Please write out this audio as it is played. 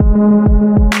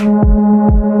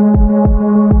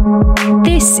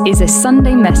This is a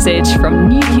Sunday message from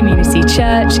New Community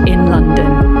Church in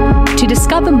London. To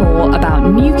discover more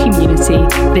about New Community,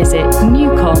 visit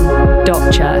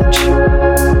newcom.church.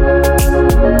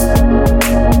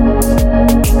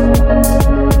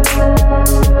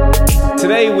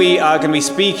 Today we are going to be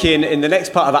speaking in the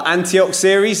next part of our Antioch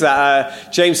series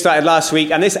that James started last week.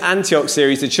 And this Antioch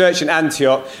series, the church in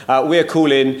Antioch, we're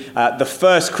calling the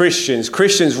first Christians.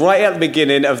 Christians right at the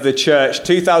beginning of the church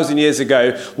 2,000 years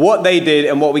ago, what they did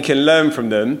and what we can learn from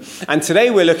them. And today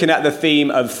we're looking at the theme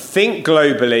of think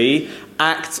globally,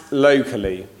 act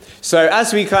locally. So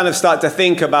as we kind of start to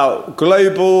think about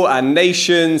global and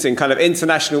nations and kind of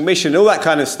international mission, all that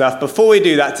kind of stuff, before we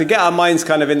do that, to get our minds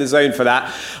kind of in the zone for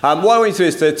that, what I want you to do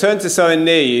is to turn to someone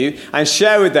near you and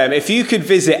share with them, if you could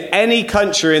visit any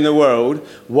country in the world,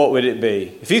 what would it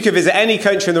be? If you could visit any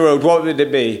country in the world, what would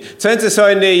it be? Turn to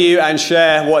someone near you and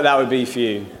share what that would be for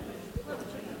you.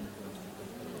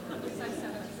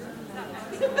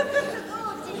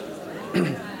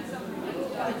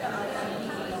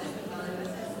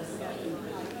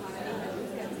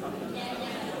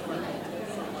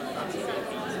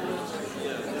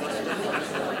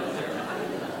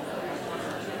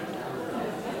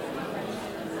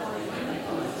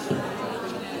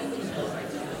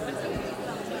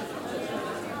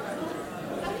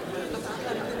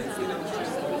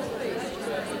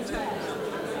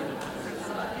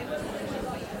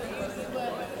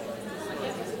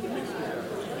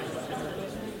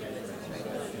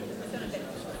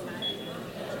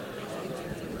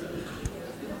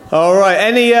 All right,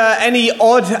 any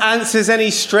odd answers, any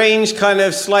strange, kind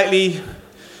of slightly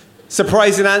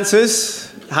surprising answers?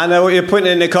 Hannah, what you're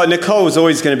pointing at Nicole? Nicole's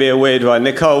always going to be a weird one.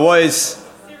 Nicole, what is?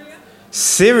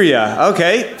 Syria,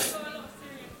 okay.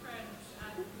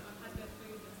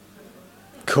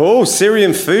 Cool,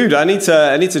 Syrian food. I need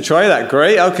to try that.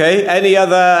 Great, okay.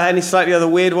 Any slightly other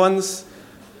weird ones?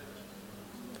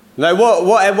 No,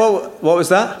 what was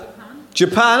that?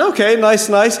 Japan, okay, nice.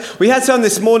 We had some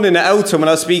this morning at Elton when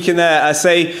I was speaking there. I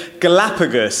say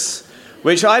Galapagos,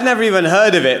 which I'd never even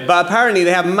heard of it, but apparently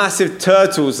they have massive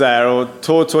turtles there, or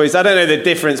tortoise. I don't know the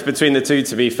difference between the two,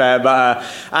 to be fair, but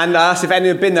and I asked if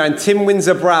anyone had been there, and Tim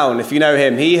Windsor-Brown, if you know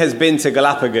him, he has been to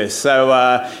Galapagos. So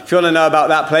if you want to know about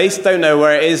that place, don't know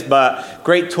where it is, but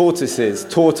great tortoises,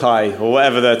 tortai, or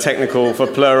whatever the technical for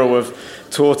plural of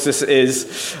tortoise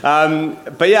is.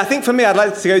 But yeah, I think for me, I'd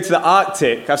like to go to the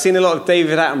Arctic. I've seen a lot of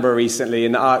David Attenborough recently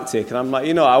in the Arctic, and I'm like,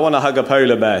 I want to hug a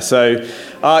polar bear. So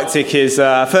Arctic is,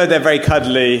 I've heard they're very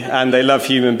cuddly and they love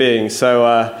human beings. So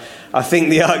I think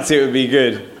the Arctic would be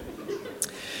good.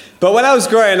 But when I was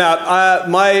growing up,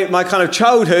 my kind of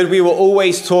childhood, we were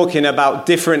always talking about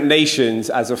different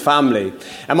nations as a family.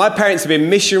 And my parents have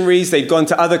been missionaries. They'd gone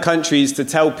to other countries to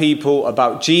tell people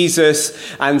about Jesus.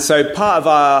 And so part of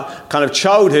our kind of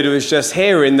childhood was just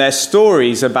hearing their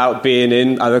stories about being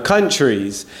in other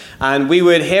countries. And we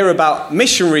would hear about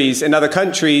missionaries in other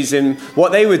countries and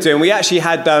what they were doing. We actually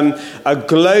had a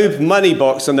globe money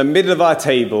box on the middle of our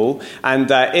table. And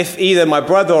if either my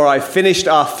brother or I finished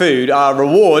our food, our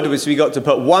reward was we got to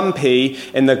put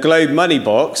 1p in the globe money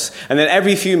box. And then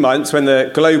every few months when the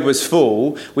globe was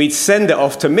full, we'd send it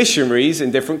off to missionaries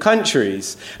in different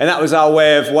countries. And that was our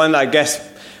way of, one, I guess,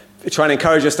 trying to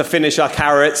encourage us to finish our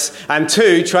carrots, and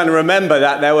two, trying to remember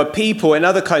that there were people in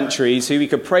other countries who we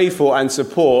could pray for and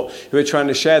support who were trying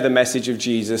to share the message of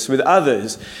Jesus with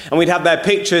others. And we'd have their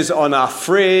pictures on our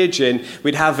fridge, and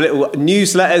we'd have little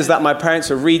newsletters that my parents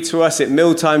would read to us at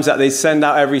mealtimes that they send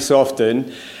out every so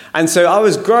often. And so I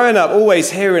was growing up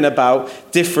always hearing about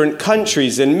different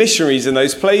countries and missionaries in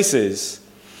those places.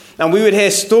 And we would hear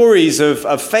stories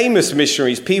of famous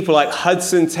missionaries, people like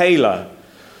Hudson Taylor,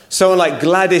 someone like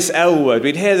Gladys Elwood.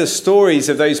 We'd hear the stories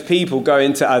of those people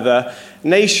going to other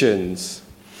nations.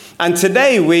 And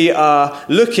today we are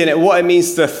looking at what it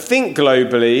means to think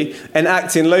globally and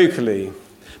acting locally.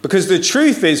 Because the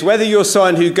truth is, whether you're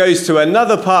someone who goes to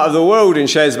another part of the world and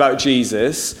shares about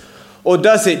Jesus, or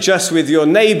does it just with your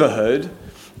neighborhood,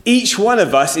 each one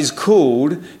of us is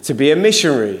called to be a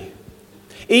missionary.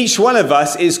 Each one of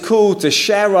us is called to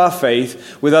share our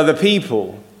faith with other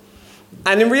people.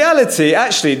 And in reality,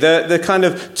 actually, the kind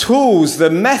of tools,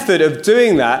 the method of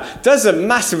doing that doesn't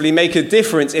massively make a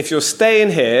difference if you're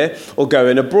staying here or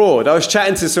going abroad. I was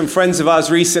chatting to some friends of ours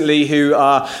recently who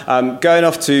are going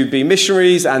off to be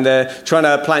missionaries, and they're trying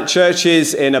to plant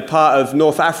churches in a part of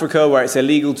North Africa where it's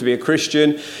illegal to be a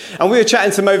Christian. And we were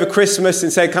chatting to them over Christmas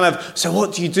and said so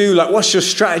what do you do? Like, what's your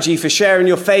strategy for sharing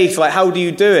your faith? Like, how do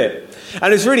you do it?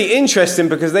 And it's really interesting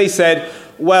because they said,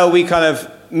 well, we kind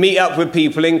of meet up with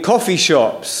people in coffee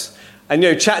shops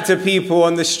and chat to people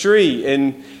on the street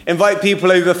and invite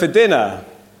people over for dinner.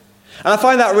 And I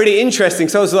find that really interesting,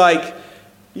 so I was like,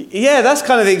 yeah, that's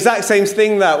kind of the exact same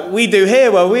thing that we do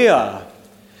here where we are.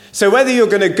 So whether you're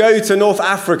going to go to North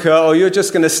Africa or you're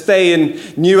just going to stay in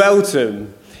New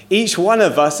Eltham, each one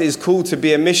of us is called to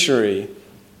be a missionary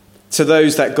to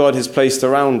those that God has placed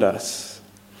around us.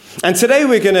 And today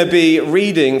we're going to be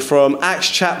reading from Acts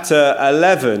chapter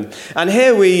 11. And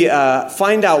here we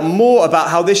find out more about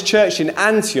how this church in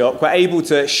Antioch were able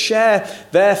to share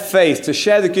their faith, to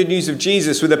share the good news of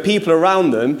Jesus with the people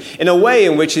around them in a way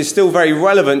in which is still very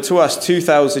relevant to us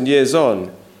 2,000 years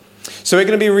on. So we're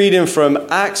going to be reading from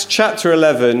Acts chapter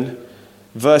 11,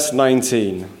 verse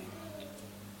 19.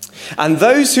 And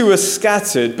those who were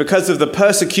scattered because of the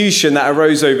persecution that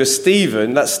arose over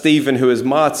Stephen, that's Stephen who was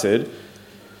martyred,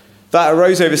 that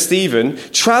arose over Stephen,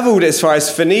 travelled as far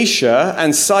as Phoenicia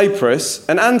and Cyprus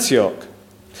and Antioch,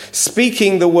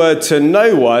 speaking the word to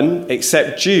no one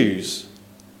except Jews.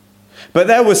 But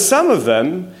there were some of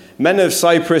them, men of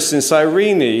Cyprus and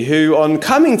Cyrene, who on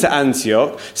coming to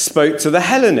Antioch spoke to the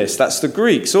Hellenists, that's the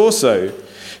Greeks also,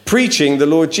 preaching the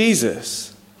Lord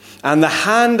Jesus. And the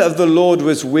hand of the Lord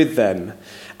was with them,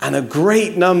 and a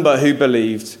great number who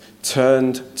believed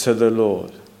turned to the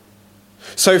Lord.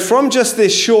 So from just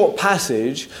this short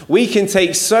passage, we can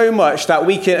take so much that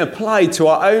we can apply to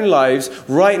our own lives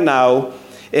right now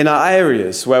in our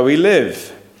areas where we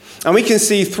live. And we can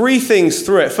see three things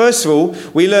through it. First of all,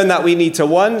 we learn that we need to,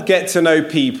 1, get to know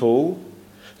people,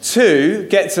 2,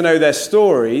 get to know their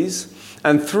stories,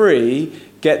 and 3,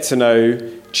 get to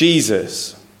know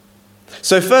Jesus.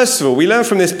 So first of all, we learn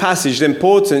from this passage the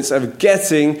importance of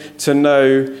getting to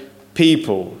know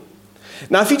people.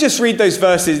 Now, if you just read those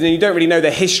verses and you don't really know the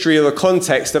history or the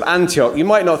context of Antioch, you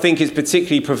might not think it's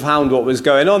particularly profound what was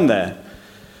going on there.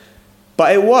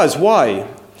 But it was. Why?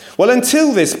 Well,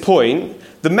 until this point,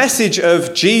 the message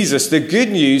of Jesus, the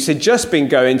good news, had just been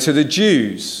going to the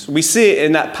Jews. We see it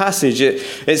in that passage.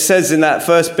 It says in that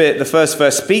first bit, the first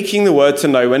verse, speaking the word to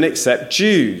no one except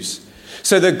Jews.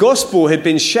 So the gospel had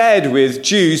been shared with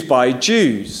Jews by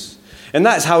Jews. And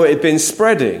that's how it had been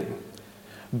spreading.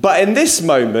 But in this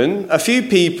moment, a few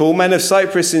people, men of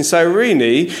Cyprus and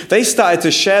Cyrene, they started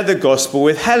to share the gospel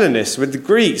with Hellenists, with the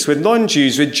Greeks, with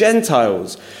non-Jews, with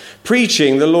Gentiles,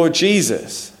 preaching the Lord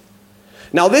Jesus.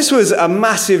 Now, this was a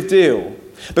massive deal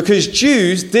because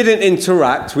Jews didn't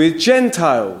interact with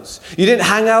Gentiles. You didn't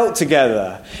hang out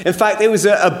together. In fact, it was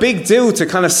a big deal to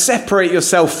kind of separate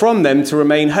yourself from them to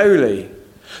remain holy.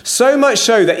 So much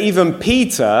so that even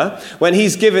Peter, when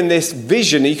he's given this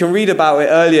vision, you can read about it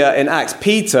earlier in Acts,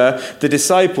 Peter, the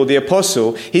disciple, the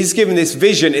apostle, he's given this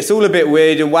vision. It's all a bit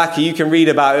weird and wacky. You can read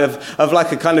about it of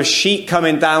like a kind of sheet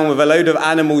coming down with a load of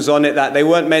animals on it that they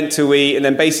weren't meant to eat. And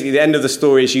then basically the end of the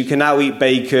story is you can now eat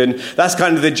bacon. That's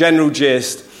kind of the general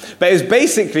gist. But it was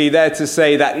basically there to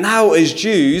say that now as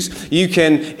Jews, you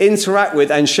can interact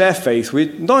with and share faith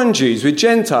with non-Jews, with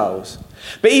Gentiles.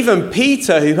 But even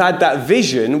Peter, who had that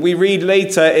vision, we read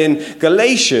later in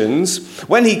Galatians,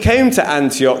 when he came to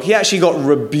Antioch, he actually got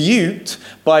rebuked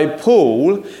by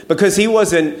Paul because he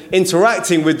wasn't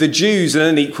interacting with the Jews in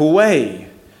an equal way.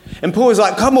 And Paul was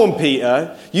like, come on,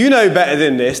 Peter, you know better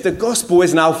than this. The gospel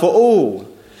is now for all.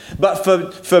 But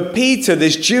for Peter,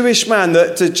 this Jewish man,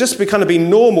 that to just be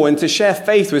normal and to share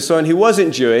faith with someone who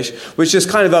wasn't Jewish was just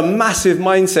kind of a massive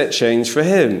mindset change for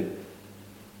him.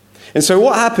 And so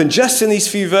what happened just in these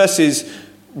few verses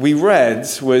we read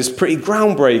was pretty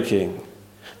groundbreaking.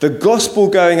 The gospel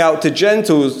going out to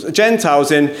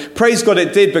Gentiles, and praise God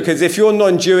it did, because if you're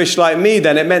non-Jewish like me,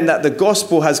 then it meant that the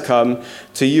gospel has come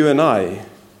to you and I.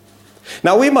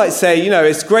 Now we might say,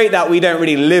 it's great that we don't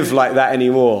really live like that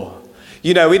anymore.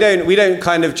 We don't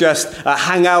kind of just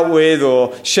hang out with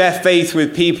or share faith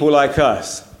with people like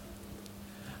us.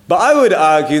 But I would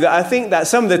argue that I think that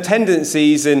some of the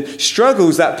tendencies and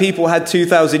struggles that people had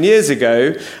 2,000 years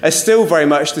ago are still very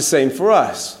much the same for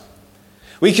us.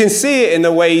 We can see it in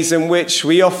the ways in which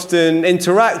we often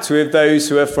interact with those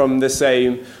who are from the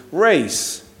same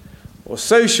race or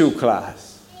social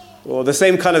class or the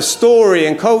same kind of story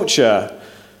and culture.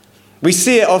 We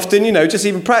see it often, just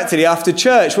even practically after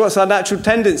church. What's our natural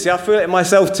tendency? I feel it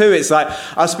myself too. It's like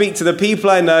I speak to the people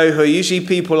I know who are usually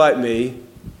people like me.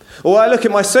 Or I look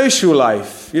at my social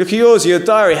life. You look at yours, your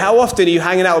diary. How often are you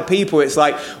hanging out with people? It's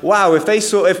like, wow,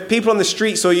 if people on the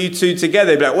street saw you two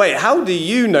together, they'd be like, wait, how do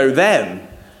you know them?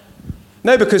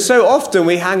 No, because so often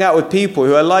we hang out with people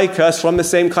who are like us, from the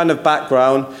same kind of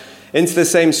background, into the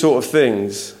same sort of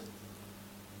things.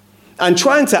 And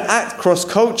trying to act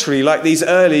cross-culturally like these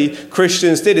early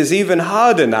Christians did is even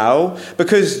harder now,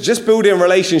 because just building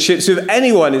relationships with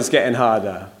anyone is getting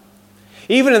harder.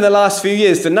 Even in the last few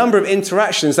years, the number of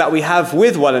interactions that we have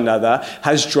with one another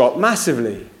has dropped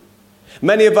massively.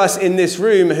 Many of us in this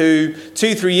room who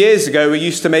 2-3 years ago were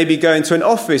used to maybe going to an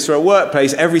office or a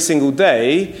workplace every single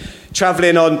day,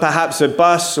 traveling on perhaps a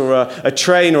bus or a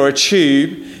train or a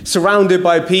tube, surrounded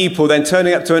by people, then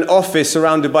turning up to an office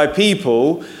surrounded by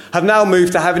people, have now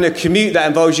moved to having a commute that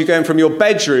involves you going from your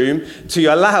bedroom to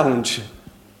your lounge.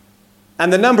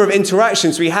 And the number of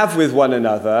interactions we have with one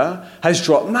another has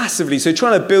dropped massively. So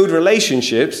trying to build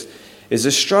relationships is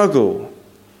a struggle.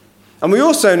 And we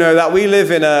also know that we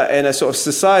live in a sort of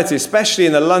society, especially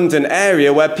in the London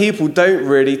area, where people don't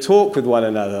really talk with one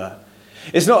another.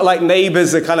 It's not like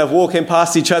neighbours are kind of walking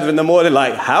past each other in the morning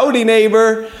like, howdy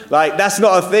neighbour. Like, that's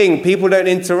not a thing. People don't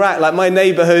interact. Like my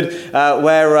neighbourhood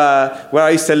where I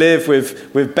used to live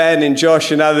with Ben and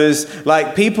Josh and others,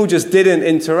 like people just didn't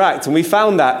interact. And we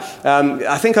found that,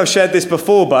 I think I've shared this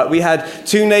before, but we had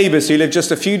 2 neighbours who lived just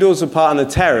a few doors apart on the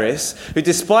terrace, who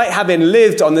despite having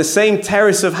lived on the same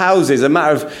terrace of houses, a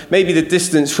matter of maybe the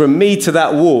distance from me to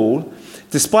that wall,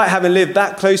 despite having lived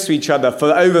that close to each other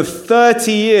for over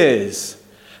 30 years,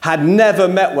 had never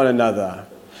met one another.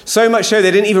 So much so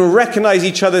they didn't even recognize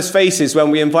each other's faces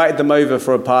when we invited them over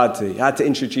for a party. I had to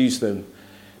introduce them.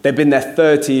 They'd been there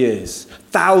 30 years,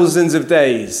 thousands of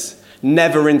days,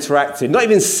 never interacted, not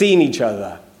even seen each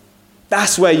other.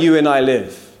 That's where you and I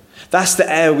live. That's the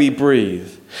air we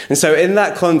breathe. And so in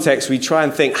that context, we try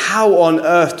and think, how on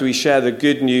earth do we share the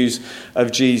good news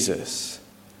of Jesus?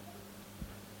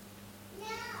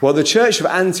 Well, the church of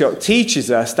Antioch teaches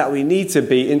us that we need to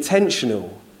be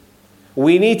intentional.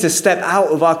 We need to step out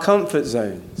of our comfort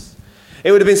zones.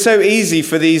 It would have been so easy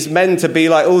for these men to be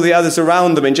like all the others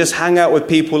around them and just hang out with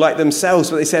people like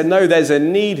themselves. But they said, no, there's a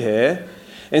need here.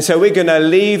 And so we're going to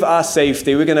leave our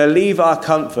safety, we're going to leave our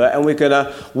comfort, and we're going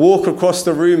to walk across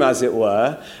the room, as it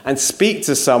were, and speak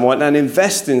to someone and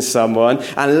invest in someone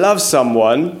and love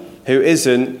someone who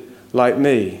isn't like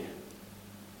me.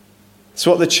 It's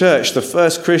what the church, the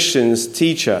first Christians,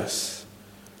 teach us.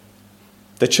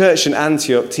 The church in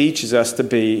Antioch teaches us to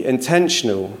be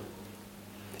intentional.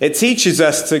 It teaches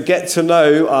us to get to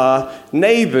know our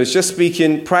neighbours, just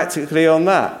speaking practically on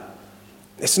that.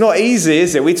 It's not easy,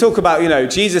 is it? We talk about,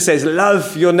 Jesus says,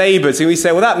 love your neighbours. And we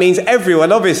say, well, that means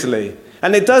everyone, obviously.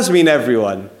 And it does mean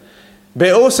everyone. But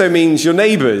it also means your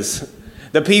neighbours.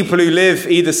 The people who live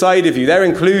either side of you, they're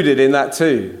included in that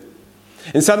too.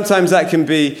 And sometimes that can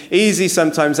be easy,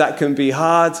 sometimes that can be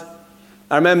hard.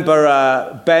 I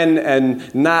remember Ben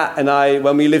and Nat and I,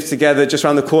 when we lived together just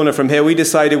around the corner from here, we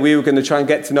decided we were going to try and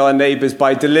get to know our neighbours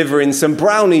by delivering some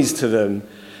brownies to them.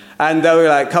 And they were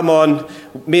like, come on.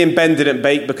 Me and Ben didn't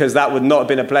bake because that would not have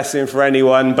been a blessing for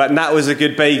anyone, but Nat was a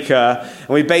good baker. And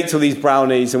we baked all these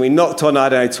brownies and we knocked on,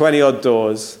 20-odd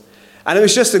doors. And it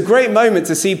was just a great moment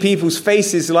to see people's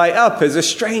faces light up as a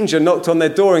stranger knocked on their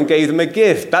door and gave them a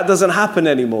gift. That doesn't happen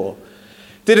anymore.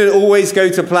 Didn't always go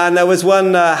to plan. There was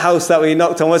one house that we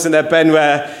knocked on, wasn't there, Ben,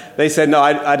 where they said, no,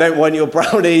 I don't want your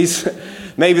brownies.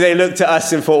 Maybe they looked at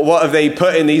us and thought, what have they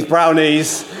put in these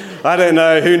brownies? I don't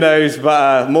know, who knows,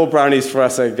 but more brownies for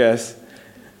us, I guess.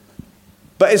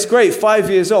 But it's great, 5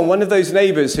 years on, one of those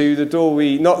neighbours who the door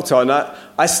we knocked on,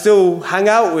 I still hang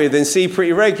out with and see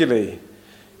pretty regularly.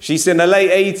 She's in her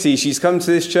late 80s. She's come to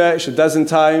this church a dozen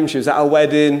times. She was at our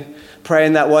wedding,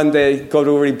 praying that one day God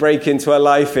will really break into her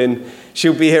life and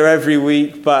she'll be here every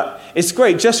week. But it's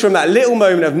great, just from that little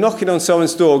moment of knocking on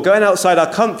someone's door, going outside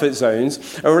our comfort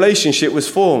zones, a relationship was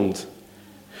formed.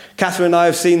 Catherine and I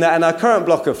have seen that in our current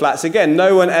block of flats. Again,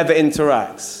 no one ever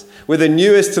interacts. We're the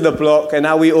newest to the block, and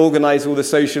now we organise all the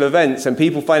social events. And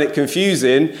people find it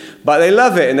confusing, but they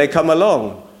love it and they come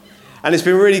along. And it's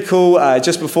been really cool.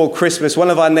 Just before Christmas,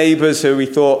 one of our neighbours who we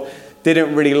thought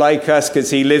didn't really like us because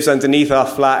he lives underneath our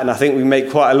flat, and I think we make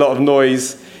quite a lot of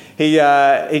noise. He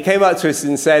came up to us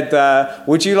and said,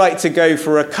 would you like to go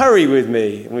for a curry with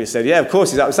me? And we said, yeah, of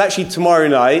course. He's like, it's actually tomorrow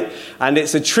night, and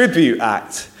it's a tribute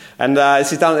act. And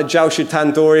this is down at Jalsha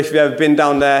Tandoori, if you've ever been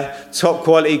down there, top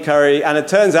quality curry. And it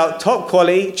turns out, top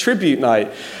quality tribute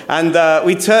night. And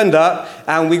we turned up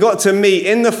and we got to meet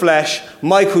in the flesh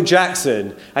Michael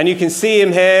Jackson. And you can see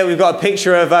him here. We've got a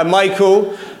picture of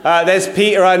Michael. There's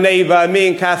Peter, our neighbour, me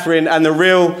and Catherine, and the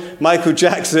real Michael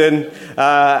Jackson.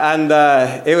 And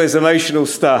it was emotional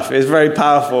stuff. It was very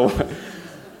powerful.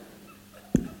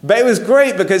 But it was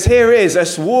great because here it is,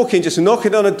 us walking, just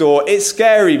knocking on a door. It's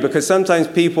scary because sometimes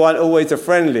people aren't always the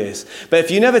friendliest. But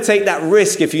if you never take that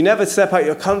risk, if you never step out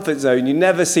your comfort zone, you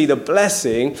never see the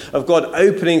blessing of God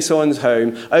opening someone's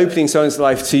home, opening someone's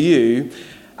life to you,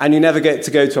 and you never get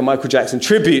to go to a Michael Jackson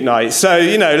tribute night. So,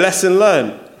 lesson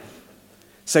learned.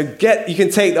 So you can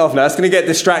take that off now. It's going to get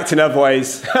distracting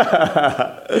otherwise.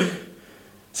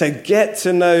 So get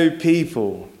to know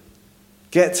people.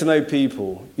 Get to know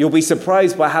people. You'll be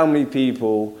surprised by how many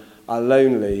people are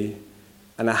lonely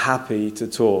and are happy to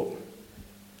talk.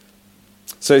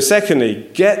 So secondly,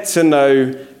 get to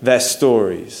know their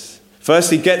stories.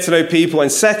 Firstly, get to know people,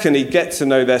 and secondly, get to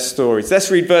know their stories.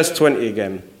 Let's read verse 20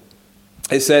 again.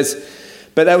 It says,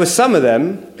 "But there were some of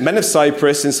them, men of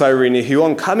Cyprus and Cyrene, who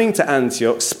on coming to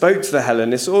Antioch spoke to the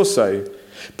Hellenists also,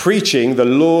 preaching the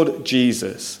Lord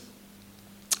Jesus."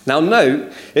 Now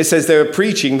note, it says they were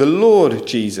preaching the Lord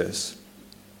Jesus.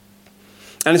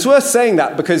 And it's worth saying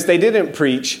that because they didn't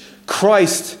preach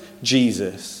Christ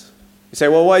Jesus. You say,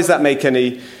 well, why does that make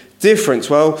any difference?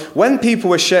 Well, when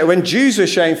Jews were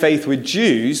sharing faith with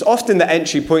Jews, often the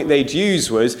entry point they'd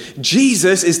use was,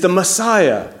 Jesus is the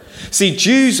Messiah. See,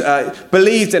 Jews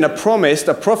believed in a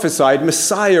prophesied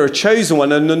Messiah, a chosen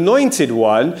one, an anointed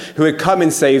one who would come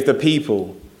and save the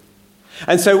people.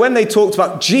 And so when they talked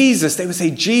about Jesus, they would say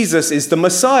Jesus is the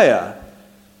Messiah.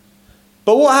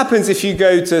 But what happens if you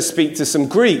go to speak to some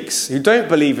Greeks who don't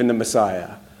believe in the Messiah?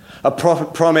 A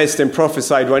promised and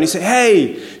prophesied one. You say,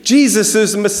 hey, Jesus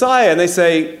is the Messiah. And they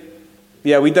say,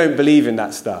 yeah, we don't believe in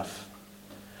that stuff.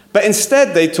 But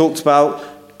instead they talked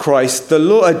about Christ the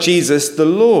Lord, Jesus the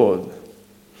Lord.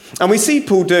 And we see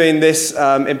Paul doing this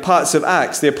in parts of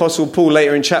Acts. The Apostle Paul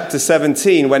later in chapter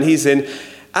 17 when he's in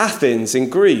Athens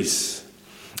in Greece.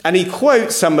 And he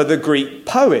quotes some of the Greek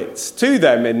poets to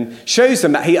them and shows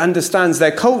them that he understands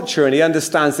their culture and he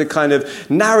understands the kind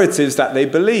of narratives that they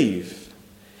believe.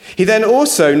 He then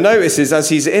also notices as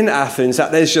he's in Athens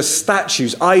that there's just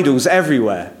statues, idols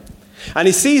everywhere. And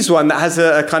he sees one that has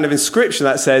a kind of inscription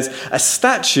that says, a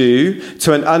statue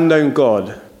to an unknown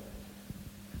God.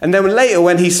 And then later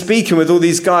when he's speaking with all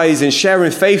these guys and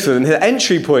sharing faith with them, his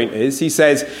entry point is, he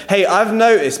says, hey, I've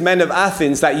noticed, men of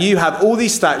Athens, that you have all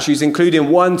these statues, including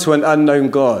one to an unknown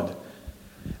God.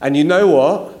 And you know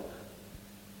what?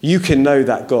 You can know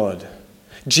that God.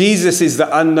 Jesus is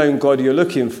the unknown God you're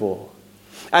looking for.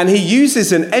 And he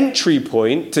uses an entry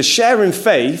point to share in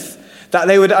faith that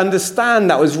they would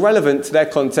understand that was relevant to their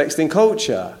context and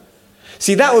culture.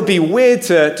 See, that would be weird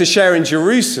to share in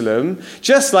Jerusalem,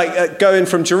 just like going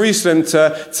from Jerusalem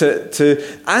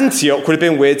to Antioch would have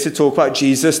been weird to talk about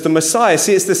Jesus the Messiah.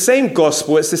 See, it's the same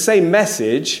gospel, it's the same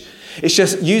message, it's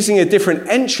just using a different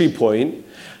entry point,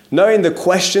 knowing the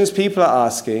questions people are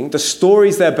asking, the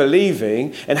stories they're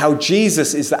believing, and how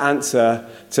Jesus is the answer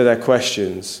to their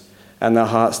questions and their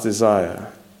heart's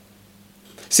desire.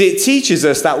 See, it teaches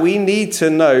us that we need to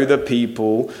know the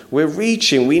people we're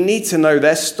reaching. We need to know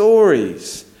their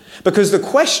stories. Because the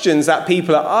questions that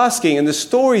people are asking and the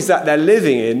stories that they're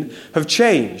living in have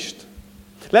changed.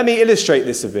 Let me illustrate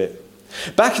this a bit.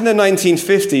 Back in the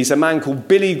 1950s, a man called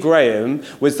Billy Graham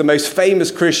was the most famous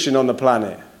Christian on the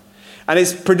planet. And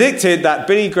it's predicted that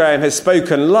Billy Graham has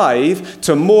spoken live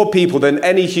to more people than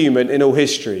any human in all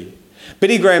history.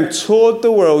 Billy Graham toured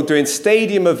the world doing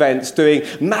stadium events, doing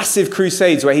massive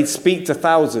crusades where he'd speak to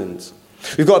thousands.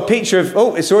 We've got a picture of,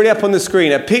 it's already up on the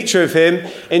screen, a picture of him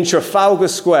in Trafalgar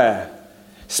Square,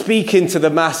 speaking to the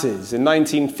masses in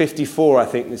 1954, I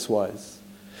think this was.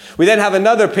 We then have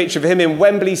another picture of him in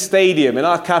Wembley Stadium in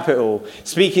our capital,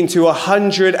 speaking to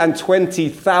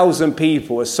 120,000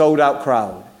 people, a sold-out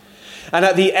crowd. And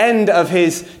at the end of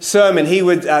his sermon, he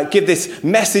would give this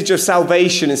message of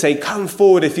salvation and say, come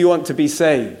forward if you want to be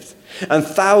saved. And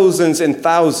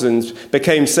thousands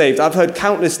became saved. I've heard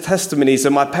countless testimonies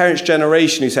of my parents'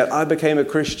 generation who said, I became a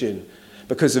Christian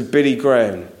because of Billy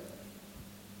Graham.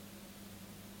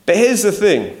 But here's the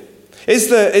thing. Is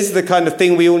the kind of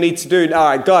thing we all need to do.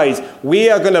 All right, guys, we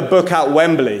are going to book out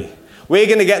Wembley. We're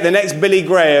going to get the next Billy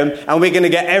Graham and we're going to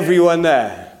get everyone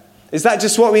there. Is that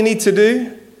just what we need to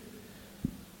do?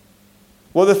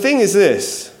 Well, the thing is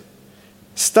this.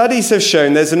 Studies have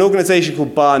shown, there's an organization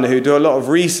called Barna who do a lot of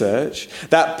research,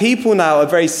 that people now are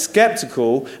very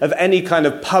skeptical of any kind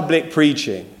of public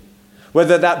preaching,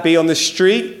 whether that be on the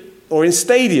street or in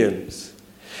stadiums.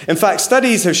 In fact,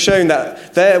 studies have shown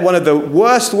that they're one of the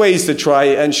worst ways to try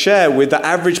and share with the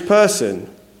average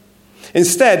person.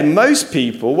 Instead, most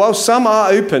people, while some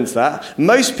are open to that,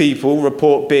 most people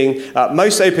report being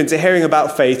most open to hearing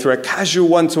about faith through a casual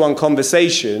one-to-one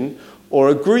conversation or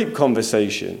a group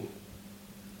conversation.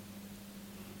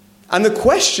 And the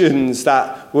questions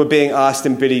that were being asked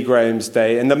in Billy Graham's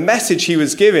day and the message he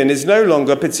was giving is no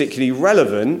longer particularly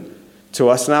relevant to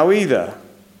us now either.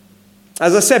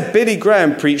 As I said, Billy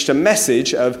Graham preached a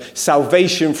message of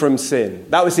salvation from sin.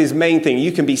 That was his main thing.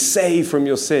 You can be saved from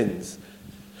your sins.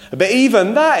 But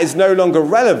even that is no longer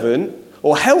relevant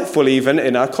or helpful even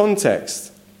in our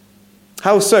context.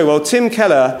 How so? Well, Tim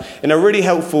Keller, in a really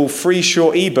helpful free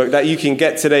short ebook that you can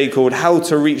get today called How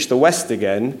to Reach the West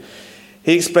Again,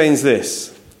 he explains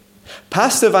this.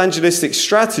 Past evangelistic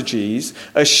strategies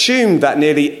assumed that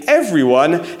nearly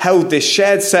everyone held this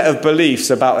shared set of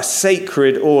beliefs about a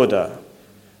sacred order,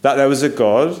 that there was a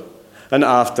God, an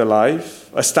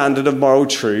afterlife, a standard of moral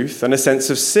truth, and a sense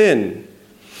of sin.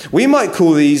 We might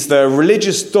call these the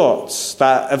religious dots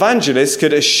that evangelists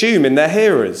could assume in their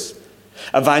hearers.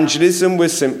 Evangelism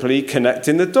was simply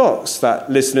connecting the dots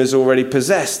that listeners already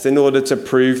possessed in order to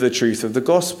prove the truth of the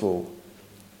gospel.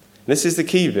 This is the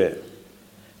key bit.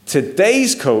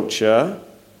 Today's culture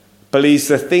believes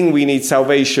the thing we need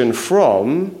salvation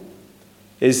from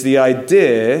is the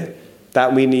idea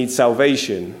that we need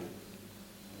salvation.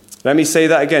 Let me say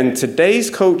that again.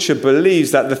 Today's culture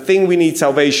believes that the thing we need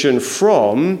salvation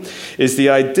from is the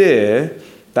idea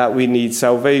that we need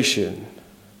salvation.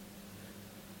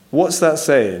 What's that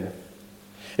saying?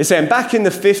 It's saying back in the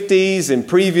 50s and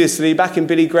previously, back in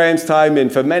Billy Graham's time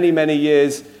and for many, many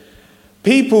years,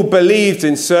 people believed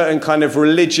in certain kind of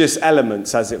religious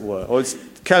elements, as it were. Or as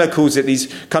Keller calls it,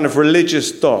 these kind of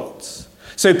religious dots.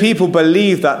 So people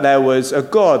believed that there was a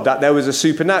God, that there was a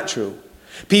supernatural.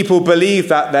 People believed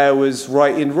that there was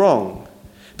right and wrong.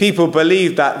 People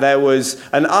believed that there was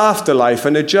an afterlife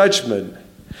and a judgment.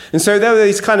 And so there were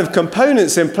these kind of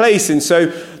components in place. And so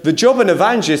the job of an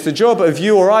evangelist, the job of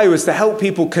you or I, was to help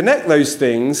people connect those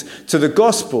things to the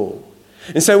gospel.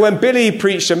 And so when Billy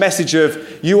preached a message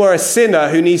of you are a sinner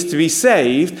who needs to be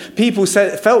saved, people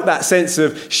felt that sense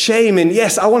of shame and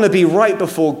yes, I want to be right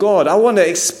before God. I want to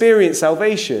experience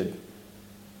salvation.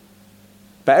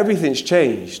 But everything's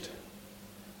changed.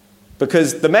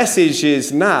 Because the message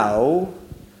is now,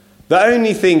 the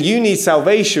only thing you need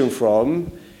salvation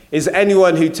from is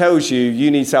anyone who tells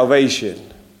you need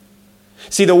salvation.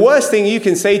 See, the worst thing you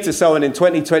can say to someone in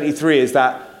 2023 is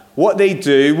that what they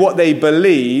do, what they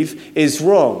believe is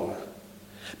wrong.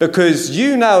 Because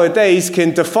you nowadays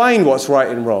can define what's right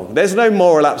and wrong. There's no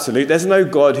moral absolute. There's no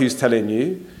God who's telling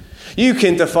you. You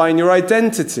can define your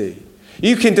identity.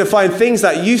 You can define things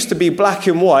that used to be black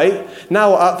and white,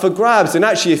 now are up for grabs. And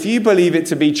actually, if you believe it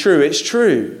to be true, it's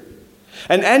true.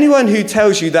 And anyone who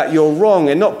tells you that you're wrong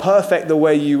and not perfect the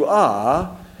way you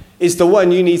are is the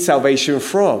one you need salvation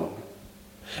from.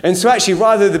 And so actually,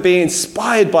 rather than being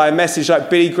inspired by a message like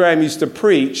Billy Graham used to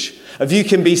preach, of you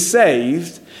can be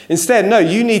saved, instead, no,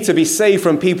 you need to be saved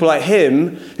from people like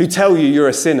him who tell you you're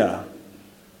a sinner.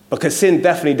 Because sin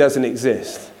definitely doesn't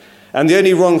exist. And the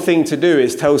only wrong thing to do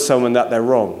is tell someone that they're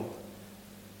wrong.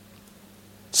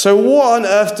 So what on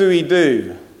earth do we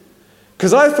do?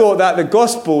 Because I thought that the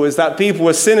gospel was that people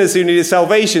were sinners who needed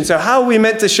salvation. So how are we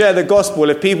meant to share the gospel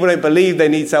if people don't believe they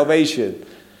need salvation?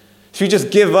 Should we just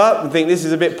give up and think this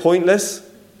is a bit pointless?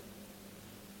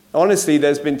 Honestly,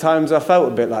 there's been times I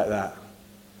felt a bit like that.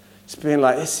 It's been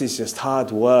like, this is just hard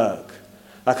work.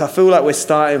 Like, I feel like we're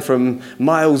starting from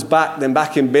miles back than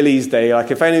back in Billy's day.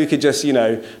 Like, if only we could just,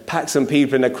 pack some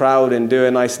people in the crowd and do a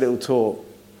nice little talk.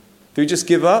 Do we just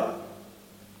give up?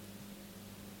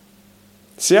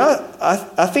 See,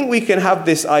 I think we can have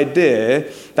this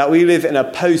idea that we live in a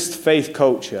post-faith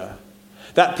culture.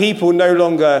 That people no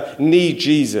longer need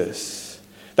Jesus.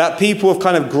 That people have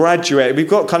kind of graduated. We've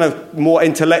got kind of more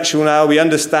intellectual now. We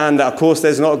understand that, of course,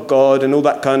 there's not a God and all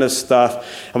that kind of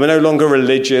stuff. And we're no longer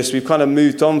religious. We've kind of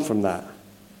moved on from that.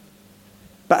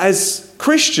 But as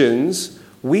Christians,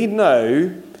 we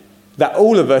know that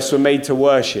all of us were made to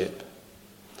worship.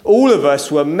 All of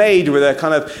us were made with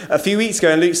a few weeks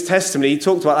ago in Luke's testimony, he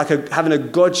talked about having a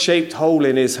God-shaped hole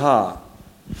in his heart.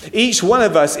 Each one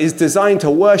of us is designed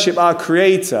to worship our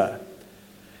Creator.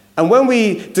 And when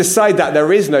we decide that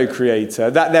there is no Creator,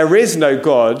 that there is no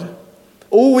God,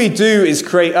 all we do is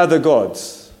create other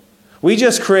gods. We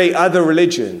just create other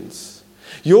religions.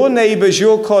 Your neighbors,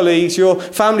 your colleagues, your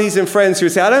families and friends who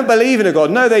say, I don't believe in a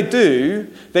God. No, they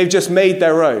do. They've just made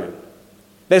their own.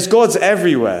 There's gods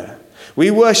everywhere. We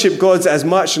worship gods as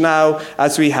much now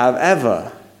as we have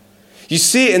ever. You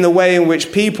see it in the way in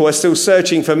which people are still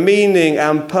searching for meaning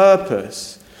and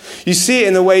purpose. You see it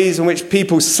in the ways in which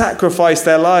people sacrifice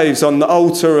their lives on the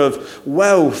altar of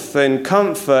wealth and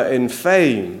comfort and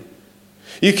fame.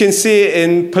 You can see it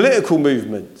in political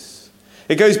movements.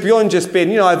 It goes beyond just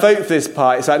being, I vote for this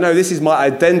party. It's like, no, this is my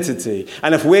identity.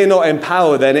 And if we're not in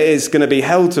power, then it is going to be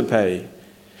hell to pay.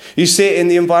 You see it in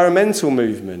the environmental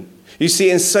movement. You see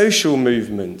it in social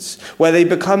movements where they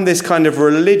become this kind of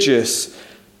religious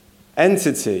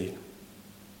entity.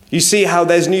 You see how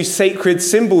there's new sacred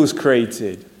symbols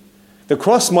created. The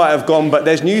cross might have gone, but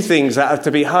there's new things that have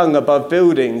to be hung above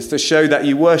buildings to show that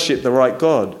you worship the right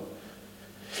God.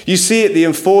 You see it, the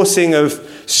enforcing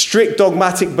of strict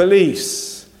dogmatic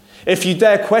beliefs. If you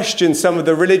dare question some of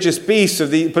the religious beliefs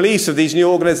of these new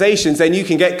organizations, then you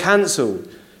can get cancelled,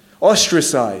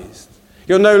 ostracized.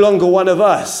 You're no longer one of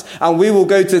us, and we will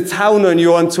go to town on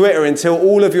you on Twitter until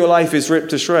all of your life is ripped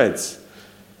to shreds.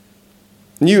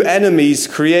 New enemies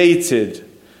created,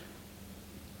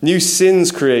 new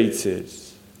sins created,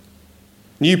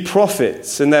 new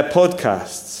prophets and their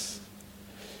podcasts.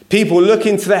 People look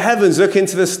into the heavens, look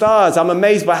into the stars. I'm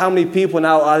amazed by how many people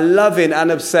now are loving and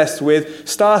obsessed with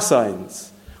star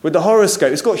signs, with the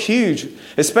horoscope. It's got huge,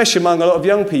 especially among a lot of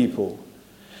young people.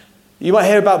 You might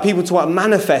hear about people talk about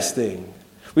manifesting.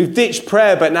 We've ditched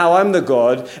prayer, but now I'm the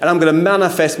God, and I'm going to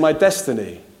manifest my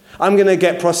destiny. I'm going to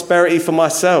get prosperity for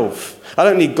myself. I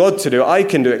don't need God to do it. I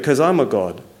can do it because I'm a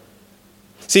God.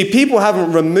 See, people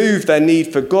haven't removed their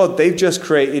need for God. They've just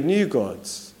created new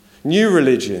gods, new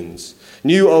religions,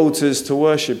 new altars to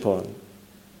worship on.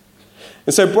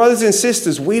 And so, brothers and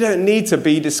sisters, we don't need to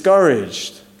be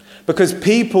discouraged because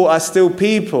people are still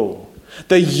people.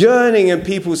 The yearning in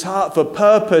people's heart for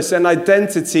purpose and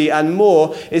identity and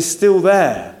more is still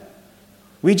there.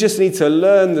 We just need to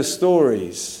learn the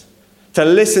stories, to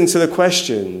listen to the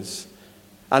questions,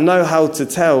 and know how to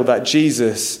tell that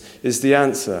Jesus is the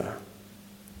answer.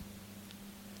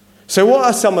 So what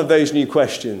are some of those new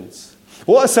questions?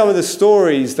 What are some of the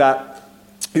stories that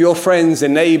your friends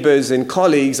and neighbours and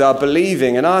colleagues are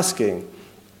believing and asking?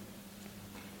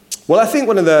 Well, I think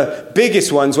one of the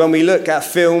biggest ones when we look at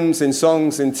films and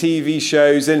songs and TV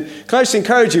shows, and can I just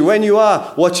encourage you, when you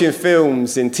are watching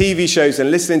films and TV shows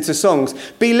and listening to songs,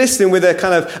 be listening with a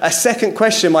kind of a second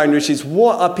question in mind, which is,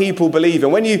 what are people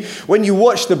believing? When you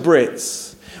watch the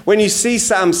Brits, when you see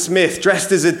Sam Smith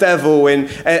dressed as a devil and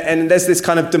there's this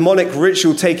kind of demonic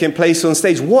ritual taking place on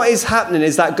stage, what is happening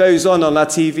as that goes on our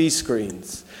TV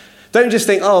screens? Don't just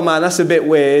think, oh man, that's a bit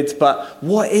weird, but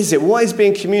what is it? What is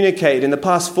being communicated in the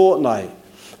past fortnight?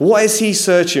 What is he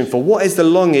searching for? What is the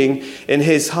longing in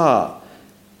his heart?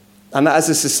 And that as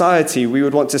a society, we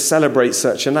would want to celebrate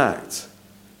such an act.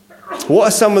 What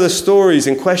are some of the stories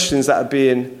and questions that are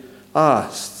being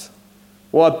asked?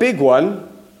 Well, a big one,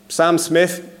 Sam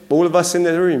Smith, all of us in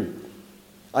the room.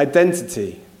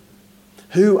 Identity.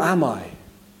 Who am I?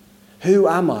 Who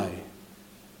am I?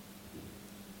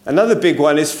 Another big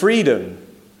one is freedom.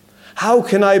 How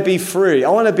can I be free? I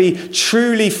want to be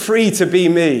truly free to be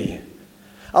me.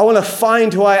 I want to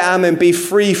find who I am and be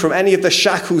free from any of the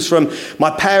shackles from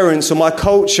my parents or my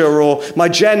culture or my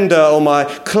gender or my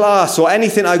class or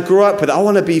anything I grew up with. I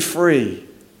want to be free.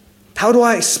 How do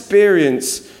I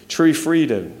experience true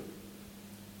freedom?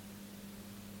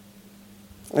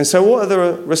 And so what are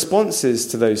the responses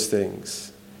to those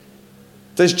things?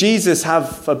 Does Jesus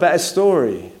have a better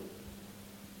story?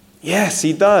 Yes,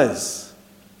 he does.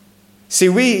 See,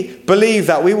 we believe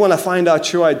that we want to find our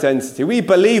true identity. We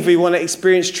believe we want to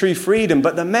experience true freedom.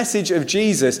 But the message of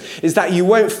Jesus is that you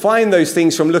won't find those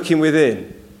things from looking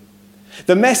within.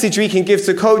 The message we can give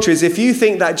to culture is if you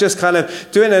think that just kind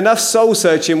of doing enough soul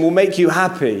searching will make you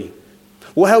happy,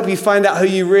 will help you find out who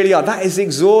you really are, that is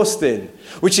exhausting.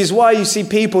 Which is why you see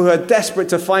people who are desperate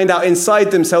to find out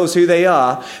inside themselves who they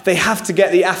are. They have to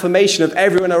get the affirmation of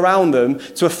everyone around them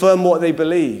to affirm what they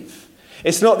believe.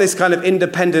 It's not this kind of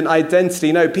independent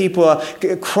identity. No, people are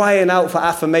crying out for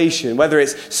affirmation, whether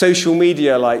it's social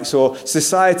media likes or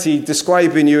society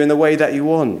describing you in the way that you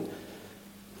want.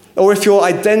 Or if your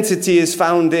identity is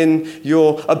found in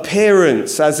your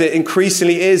appearance, as it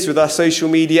increasingly is with our social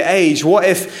media age, what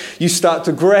if you start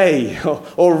to grey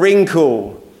or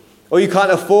wrinkle? Or you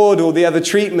can't afford all the other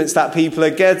treatments that people are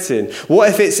getting? What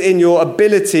if it's in your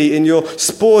ability, in your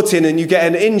sporting, and you get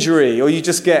an injury, or you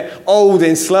just get old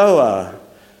and slower?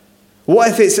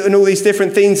 What if it's in all these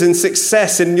different things and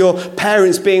success and your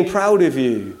parents being proud of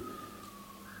you?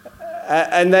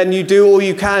 And then you do all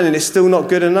you can and it's still not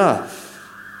good enough.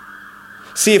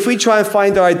 See, if we try and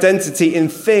find our identity in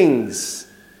things,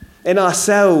 in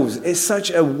ourselves, it's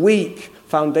such a weak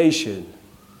foundation.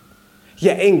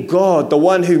 Yet in God, the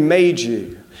one who made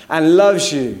you and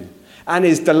loves you and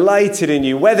is delighted in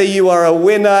you, whether you are a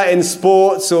winner in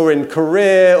sports or in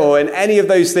career or in any of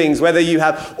those things, whether you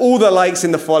have all the likes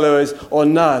and the followers or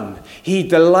none, he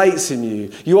delights in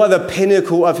you. You are the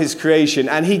pinnacle of his creation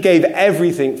and he gave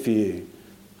everything for you.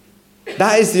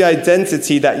 That is the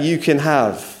identity that you can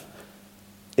have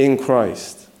in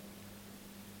Christ.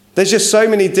 There's just so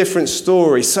many different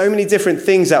stories, so many different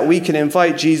things that we can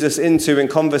invite Jesus into in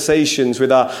conversations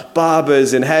with our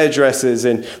barbers and hairdressers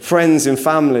and friends and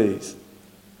families.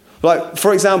 Like,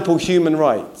 for example, human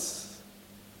rights.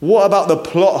 What about the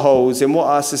plot holes in what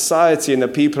our society and the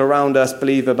people around us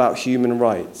believe about human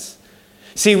rights?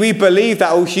 See, we believe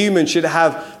that all humans should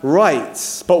have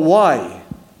rights, but why?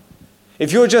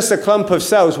 If you're just a clump of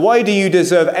cells, why do you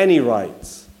deserve any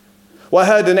rights? Well, I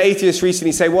heard an atheist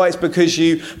recently say, well, it's because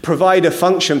you provide a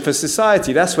function for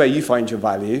society. That's where you find your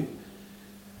value.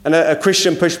 And a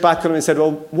Christian pushed back on him and said,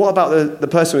 well, what about the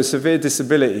person with severe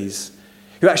disabilities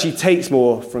who actually takes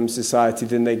more from society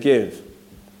than they give?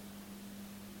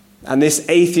 And this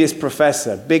atheist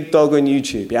professor, big dog on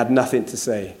YouTube, he had nothing to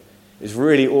say. It was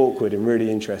really awkward and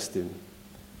really interesting.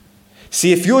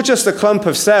 See, if you're just a clump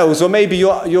of cells, or maybe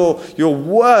your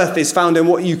worth is found in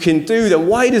what you can do, then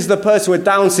why does the person with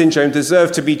Down syndrome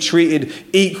deserve to be treated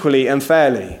equally and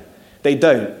fairly? They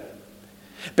don't.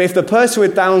 But if the person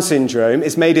with Down syndrome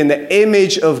is made in the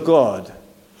image of God,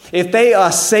 if they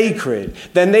are sacred,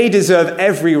 then they deserve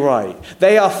every right.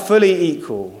 They are fully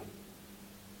equal.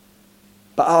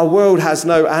 But our world has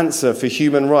no answer for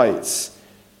human rights,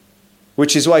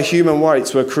 which is why human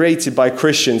rights were created by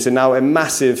Christians and now a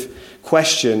massive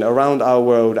question around our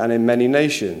world and in many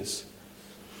nations.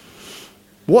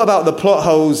 What about the plot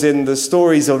holes in the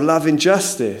stories of love and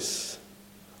justice?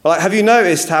 Like, have you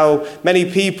noticed how many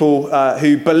people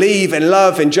who believe in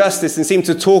love and justice and seem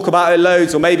to talk about it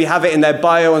loads, or maybe have it in their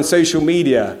bio on social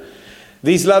media,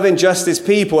 these love and justice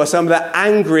people are some of the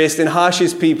angriest and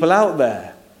harshest people out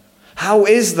there? How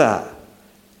is that?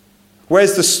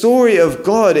 Whereas the story of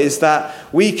God is that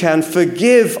we can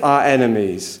forgive our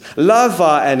enemies, love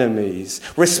our enemies,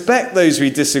 respect those we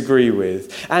disagree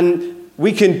with. And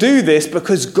we can do this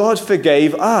because God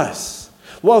forgave us.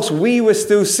 Whilst we were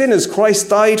still sinners, Christ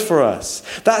died for us.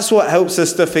 That's what helps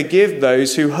us to forgive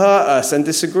those who hurt us and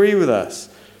disagree with us.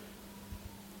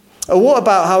 Or what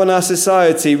about how in our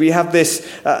society we have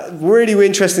this really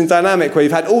interesting dynamic where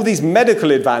you've had all these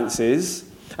medical advances,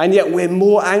 and yet we're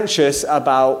more anxious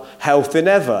about health than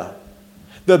ever.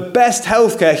 The best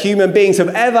healthcare human beings have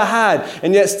ever had,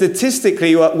 and yet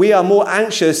statistically we are more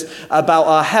anxious about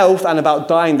our health and about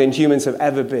dying than humans have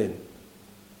ever been.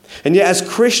 And yet as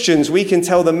Christians we can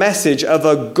tell the message of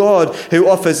a God who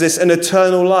offers us an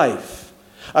eternal life,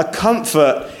 a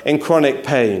comfort in chronic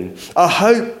pain, a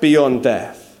hope beyond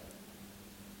death.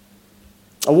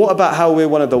 And what about how we're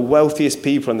one of the wealthiest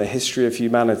people in the history of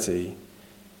humanity,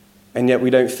 and yet we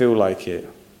don't feel like it?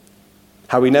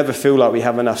 How we never feel like we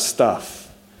have enough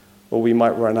stuff, or we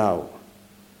might run out.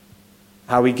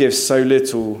 How we give so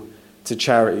little to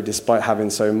charity despite having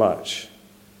so much.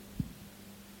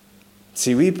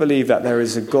 See, we believe that there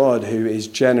is a God who is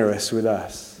generous with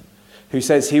us, who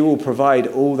says he will provide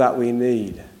all that we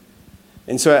need.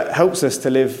 And so it helps us to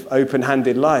live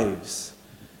open-handed lives,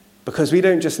 because we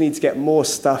don't just need to get more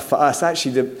stuff for us.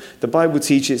 Actually, the Bible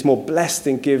teaches it's more blessed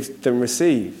and give than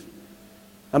receive.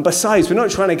 And besides, we're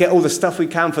not trying to get all the stuff we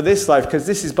can for this life, because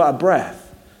this is but a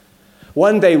breath.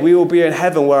 One day we will be in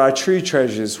heaven where our true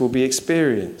treasures will be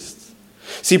experienced.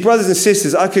 See, brothers and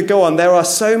sisters, I could go on. There are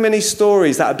so many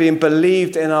stories that are being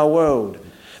believed in our world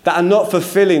that are not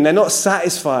fulfilling. They're not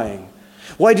satisfying.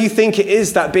 Why do you think it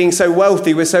is that being so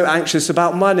wealthy, we're so anxious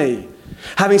about money?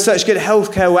 Having such good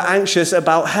healthcare, we're anxious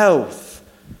about health.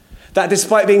 That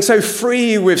despite being so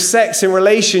free with sex and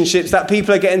relationships, that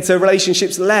people are getting into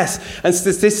relationships less and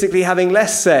statistically having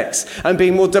less sex and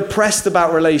being more depressed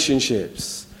about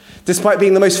relationships. Despite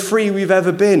being the most free we've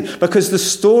ever been, because the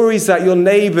stories that your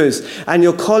neighbors and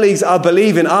your colleagues are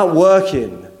believing aren't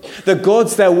working. The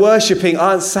gods they're worshipping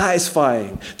aren't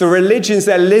satisfying. The religions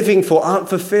they're living for aren't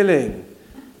fulfilling.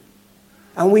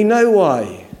 And we know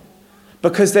why.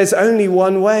 Because there's only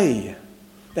one way.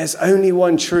 There's only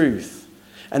one truth.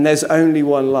 And there's only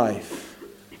one life.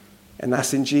 And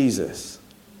that's in Jesus.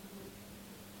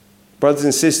 Brothers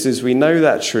and sisters, we know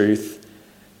that truth,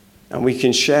 and we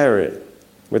can share it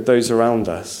with those around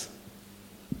us.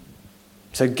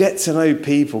 So get to know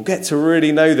people, get to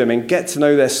really know them, and get to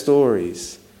know their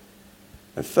stories.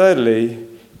 And thirdly,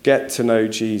 get to know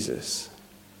Jesus.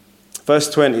 Verse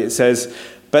 20, it says,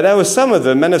 "But there were some of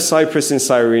the men of Cyprus and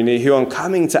Cyrene who on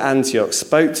coming to Antioch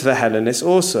spoke to the Hellenists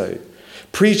also,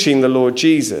 preaching the Lord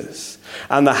Jesus.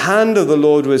 And the hand of the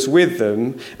Lord was with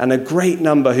them, and a great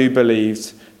number who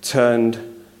believed turned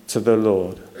to the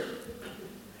Lord."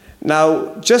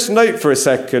 Now, just note for a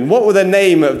second, what were the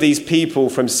name of these people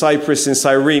from Cyprus and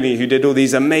Cyrene who did all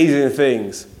these amazing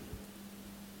things?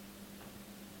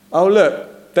 Oh,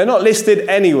 look, they're not listed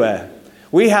anywhere.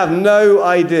 We have no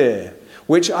idea,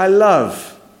 which I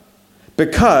love,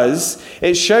 because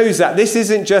it shows that this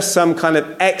isn't just some kind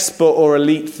of expert or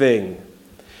elite thing.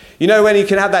 You know, when you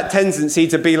can have that tendency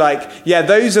to be like, yeah,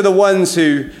 those are the ones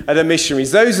who are the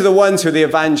missionaries. Those are the ones who are the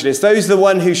evangelists. Those are the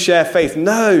ones who share faith.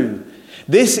 No,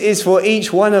 this is for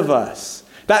each one of us.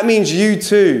 That means you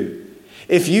too.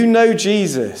 If you know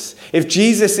Jesus, if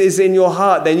Jesus is in your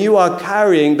heart, then you are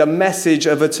carrying the message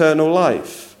of eternal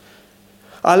life.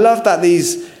 I love that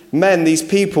these men, these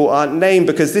people aren't named,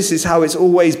 because this is how it's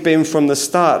always been from the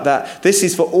start, that this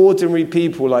is for ordinary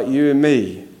people like you and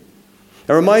me.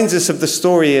 It reminds us of the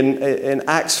story in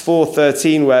Acts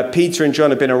 4:13 where Peter and John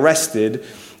have been arrested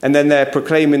and then they're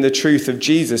proclaiming the truth of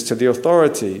Jesus to the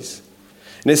authorities.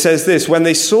 And it says this: when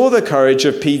they saw the courage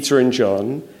of Peter and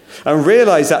John and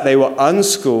realized that they were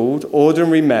unschooled,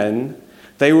 ordinary men,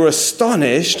 they were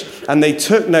astonished, and they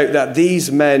took note that these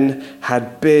men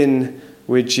had been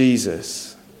with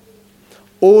Jesus.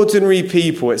 Ordinary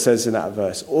people, it says in that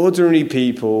verse. Ordinary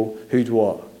people who'd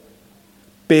what?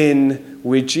 Been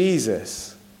with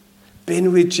Jesus.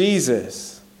 Been with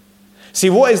Jesus. See,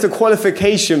 what is the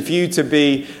qualification for you to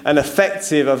be an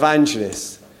effective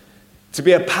evangelist? To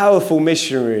be a powerful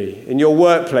missionary in your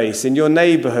workplace, in your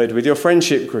neighborhood, with your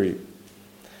friendship group?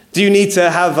 Do you need to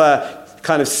have a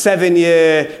kind of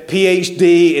 7-year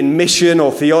PhD in mission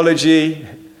or theology?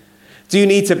 Do you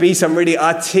need to be some really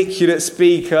articulate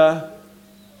speaker?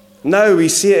 No, we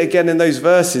see it again in those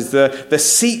verses. The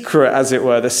secret, as it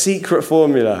were, the secret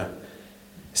formula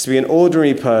is to be an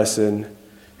ordinary person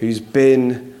who's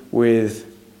been with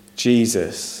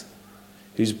Jesus.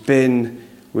 Who's been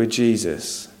with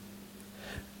Jesus.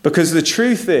 Because the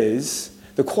truth is,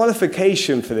 the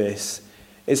qualification for this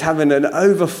is having an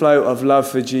overflow of love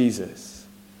for Jesus.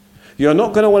 You're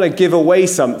not going to want to give away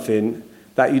something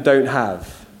that you don't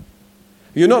have.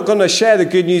 You're not going to share the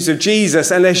good news of Jesus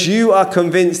unless you are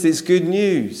convinced it's good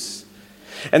news.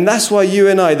 And that's why you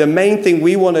and I, the main thing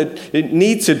we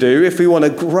need to do if we want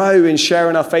to grow in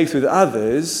sharing our faith with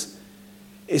others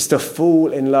is to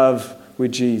fall in love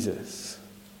with Jesus.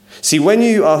 See, when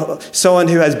you are someone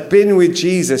who has been with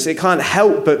Jesus, it can't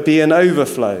help but be an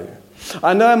overflow.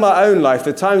 I know in my own life,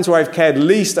 the times where I've cared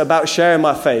least about sharing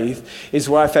my faith is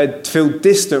where I feel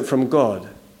distant from God.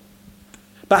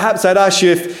 Perhaps I'd ask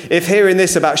you if hearing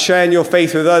this about sharing your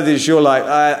faith with others, you're like,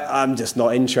 I'm just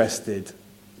not interested.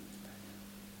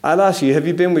 I'd ask you, have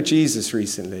you been with Jesus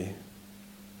recently?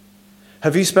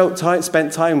 Have you spent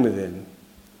time with him?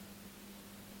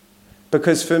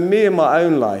 Because for me in my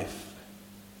own life,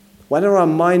 whenever I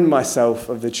remind myself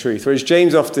of the truth, or as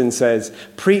James often says,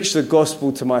 preach the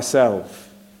gospel to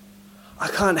myself, I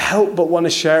can't help but want to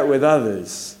share it with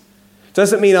others.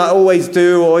 Doesn't mean I always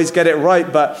do, always get it right,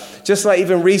 but just like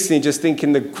even recently, just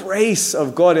thinking the grace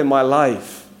of God in my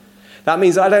life. That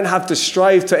means I don't have to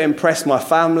strive to impress my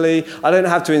family. I don't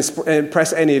have to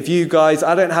impress any of you guys.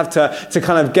 I don't have to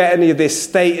kind of get any of this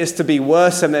status to be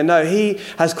worse than them. No, he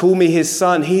has called me his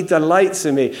son. He delights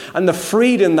in me. And the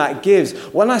freedom that gives.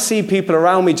 When I see people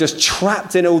around me just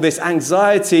trapped in all this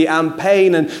anxiety and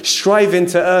pain and striving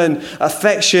to earn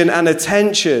affection and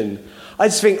attention, I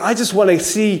just think, I just want to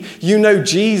see you know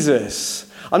Jesus.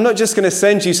 I'm not just going to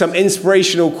send you some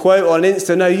inspirational quote on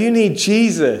Insta. No, you need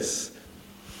Jesus.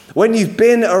 When you've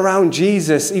been around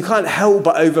Jesus, you can't help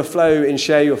but overflow and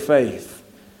share your faith.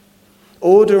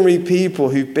 Ordinary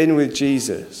people who've been with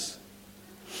Jesus.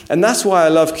 And that's why I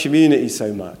love community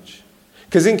so much.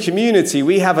 Because in community,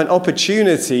 we have an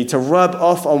opportunity to rub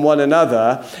off on one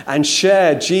another and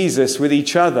share Jesus with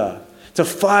each other. To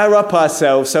fire up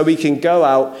ourselves so we can go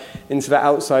out into the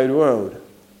outside world.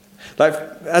 Like,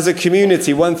 as a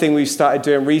community, one thing we've started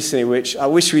doing recently, which I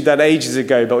wish we'd done ages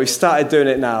ago, but we've started doing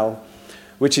it now,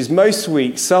 which is most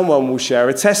weeks someone will share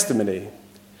a testimony.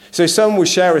 So someone will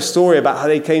share a story about how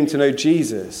they came to know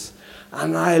Jesus.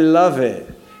 And I love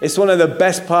it. It's one of the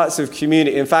best parts of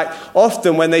community. In fact,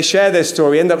 often when they share their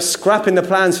story, end up scrapping the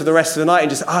plans for the rest of the night and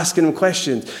just asking them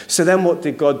questions. So then what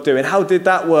did God do? And how did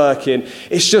that work? And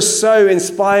it's just so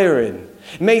inspiring.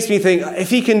 It makes me think,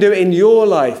 if he can do it in your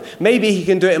life, maybe he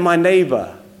can do it in my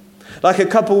neighbor. Like a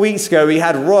couple weeks ago, we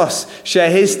had Ross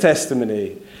share his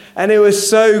testimony. And it was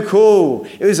so cool.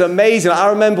 It was amazing. I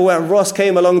remember when Ross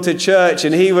came along to church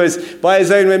and he was, by his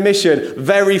own admission,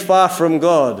 very far from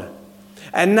God.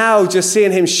 And now just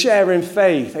seeing him sharing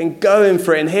faith and going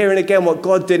for it and hearing again what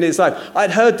God did in his life.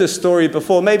 I'd heard the story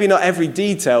before, maybe not every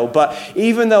detail, but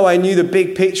even though I knew the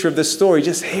big picture of the story,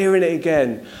 just hearing it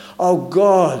again. Oh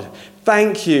God,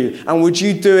 thank you. And would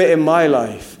you do it in my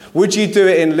life? Would you do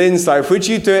it in Lynn's life? Would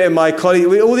you do it in my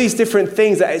colleague? All these different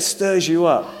things that it stirs you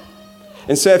up.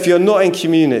 And so if you're not in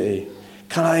community,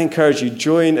 can I encourage you,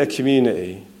 join a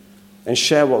community and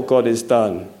share what God has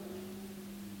done.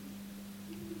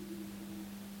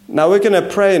 Now we're going to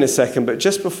pray in a second, but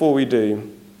just before we do,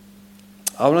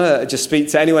 I want to just speak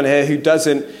to anyone here who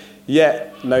doesn't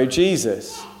yet know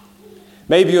Jesus.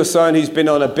 Maybe you're someone who's been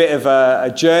on a bit of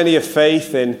a journey of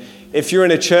faith and if you're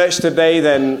in a church today,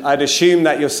 then I'd assume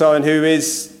that you're someone who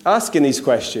is asking these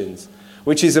questions,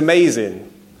 which is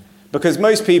amazing. Because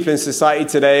most people in society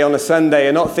today on a Sunday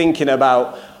are not thinking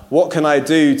about what can I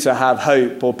do to have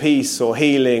hope or peace or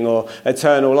healing or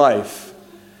eternal life.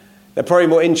 They're probably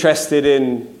more interested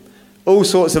in all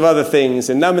sorts of other things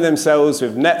and numbing themselves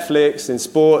with Netflix and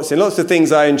sports and lots of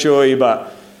things I enjoy,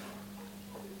 but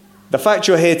the fact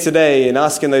you're here today and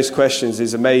asking those questions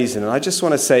is amazing. And I just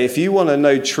want to say, if you want to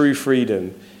know true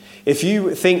freedom, if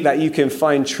you think that you can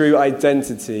find true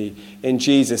identity in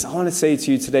Jesus, I want to say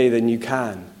to you today, then you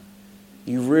can.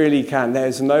 You really can.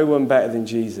 There's no one better than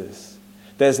Jesus.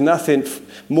 There's nothing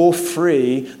more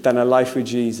free than a life with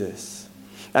Jesus.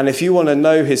 And if you want to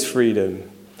know his freedom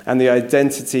and the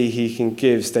identity he can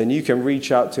give, then you can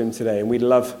reach out to him today. And we'd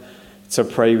love to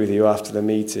pray with you after the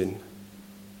meeting.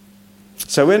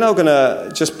 So we're now going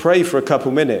to just pray for a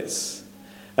couple minutes.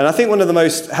 And I think one of the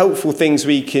most helpful things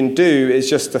we can do is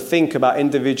just to think about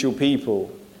individual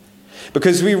people.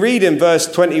 Because we read in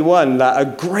verse 21 that a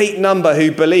great number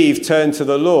who believe turned to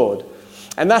the Lord.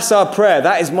 And that's our prayer.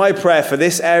 That is my prayer for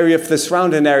this area, for the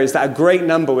surrounding areas, that a great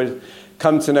number would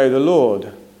come to know the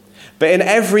Lord. But in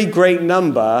every great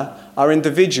number are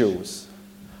individuals,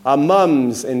 our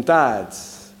mums and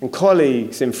dads and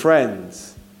colleagues and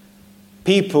friends,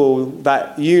 people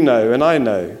that you know and I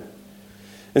know.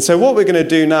 And so what we're going to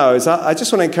do now is I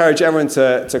just want to encourage everyone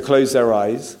to close their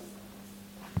eyes.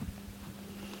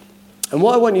 And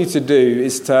what I want you to do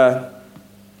is to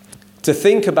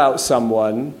think about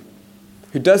someone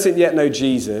who doesn't yet know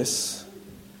Jesus,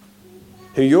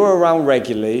 who you're around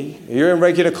regularly, who you're in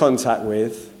regular contact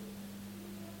with,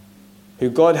 who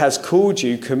God has called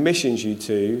you, commissioned you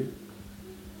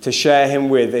to share him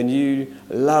with, and you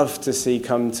love to see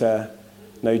come to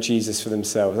know Jesus for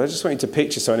themselves. I just want you to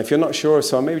picture someone. If you're not sure of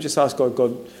someone, maybe just ask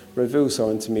God, reveal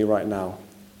someone to me right now.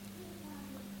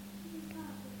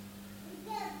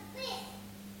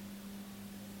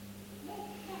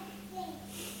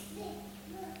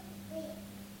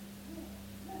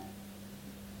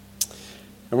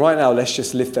 And right now, let's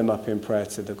just lift them up in prayer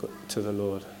to the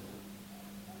Lord.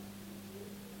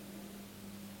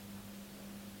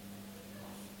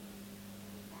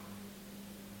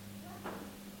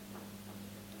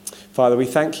 Father, we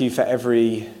thank you for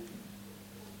every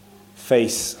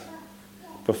face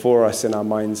before us in our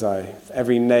mind's eye,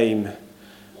 every name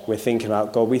we're thinking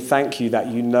about. God, we thank you that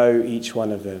you know each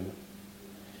one of them.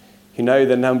 You know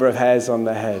the number of hairs on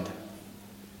their head.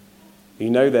 You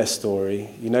know their story.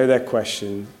 You know their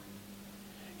question.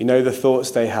 You know the thoughts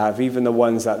they have, even the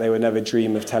ones that they would never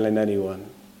dream of telling anyone.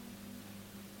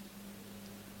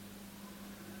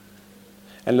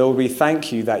 And Lord, we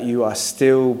thank you that you are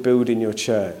still building your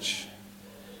church.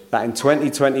 That in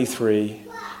 2023,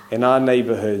 in our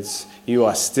neighborhoods, you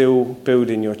are still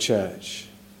building your church.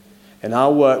 In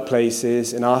our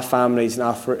workplaces, in our families, in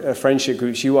our friendship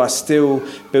groups, you are still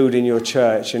building your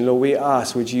church. And Lord, we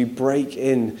ask, would you break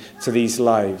into these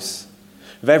lives?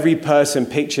 Of every person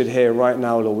pictured here right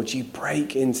now, Lord, would you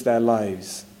break into their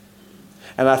lives?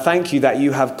 And I thank you that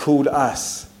you have called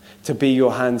us to be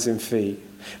your hands and feet.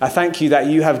 I thank you that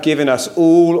you have given us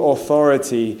all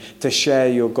authority to share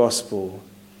your gospel.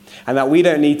 And that we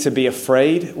don't need to be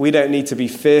afraid, we don't need to be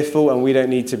fearful, and we don't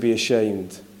need to be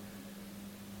ashamed.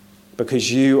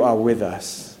 Because you are with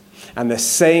us. And the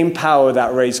same power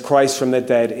that raised Christ from the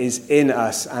dead is in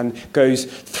us and goes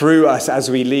through us as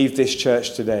we leave this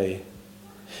church today.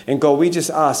 And God, we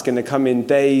just ask in the coming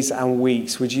days and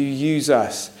weeks, would you use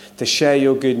us to share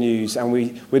your good news, and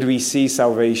would we see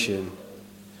salvation?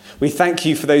 We thank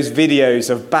you for those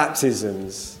videos of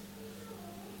baptisms,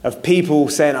 of people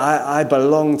saying, I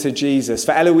belong to Jesus.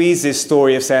 For Eloise's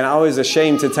story of saying, I was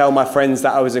ashamed to tell my friends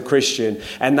that I was a Christian,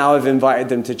 and now I've invited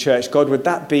them to church. God, would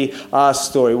that be our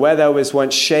story? Where there was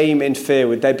once shame and fear,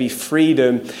 would there be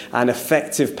freedom and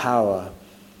effective power?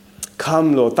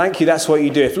 Come, Lord. Thank you, that's what you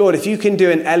do. If you can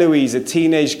do in Eloise, a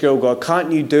teenage girl, God,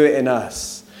 can't you do it in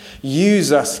us?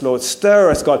 Use us, Lord.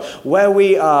 Stir us, God. Where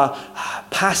we are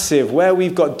passive, where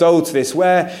we've got dull to this,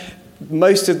 where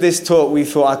most of this talk we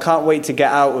thought, I can't wait to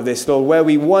get out of this, Lord, where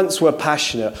we once were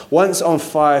passionate, once on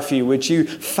fire for you, would you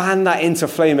fan that into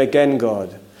flame again,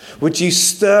 God? Would you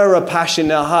stir a passion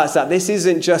in our hearts that this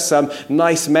isn't just some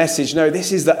nice message. No,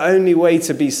 this is the only way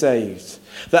to be saved.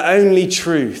 The only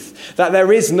truth. That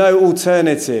there is no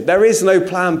alternative. There is no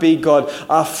plan B, God.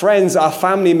 Our friends, our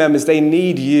family members, they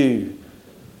need you.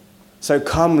 So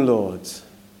come, Lord.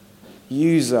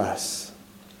 Use us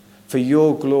for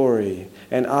your glory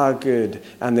and our good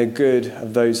and the good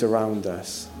of those around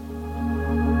us.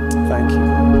 Thank you,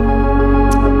 God.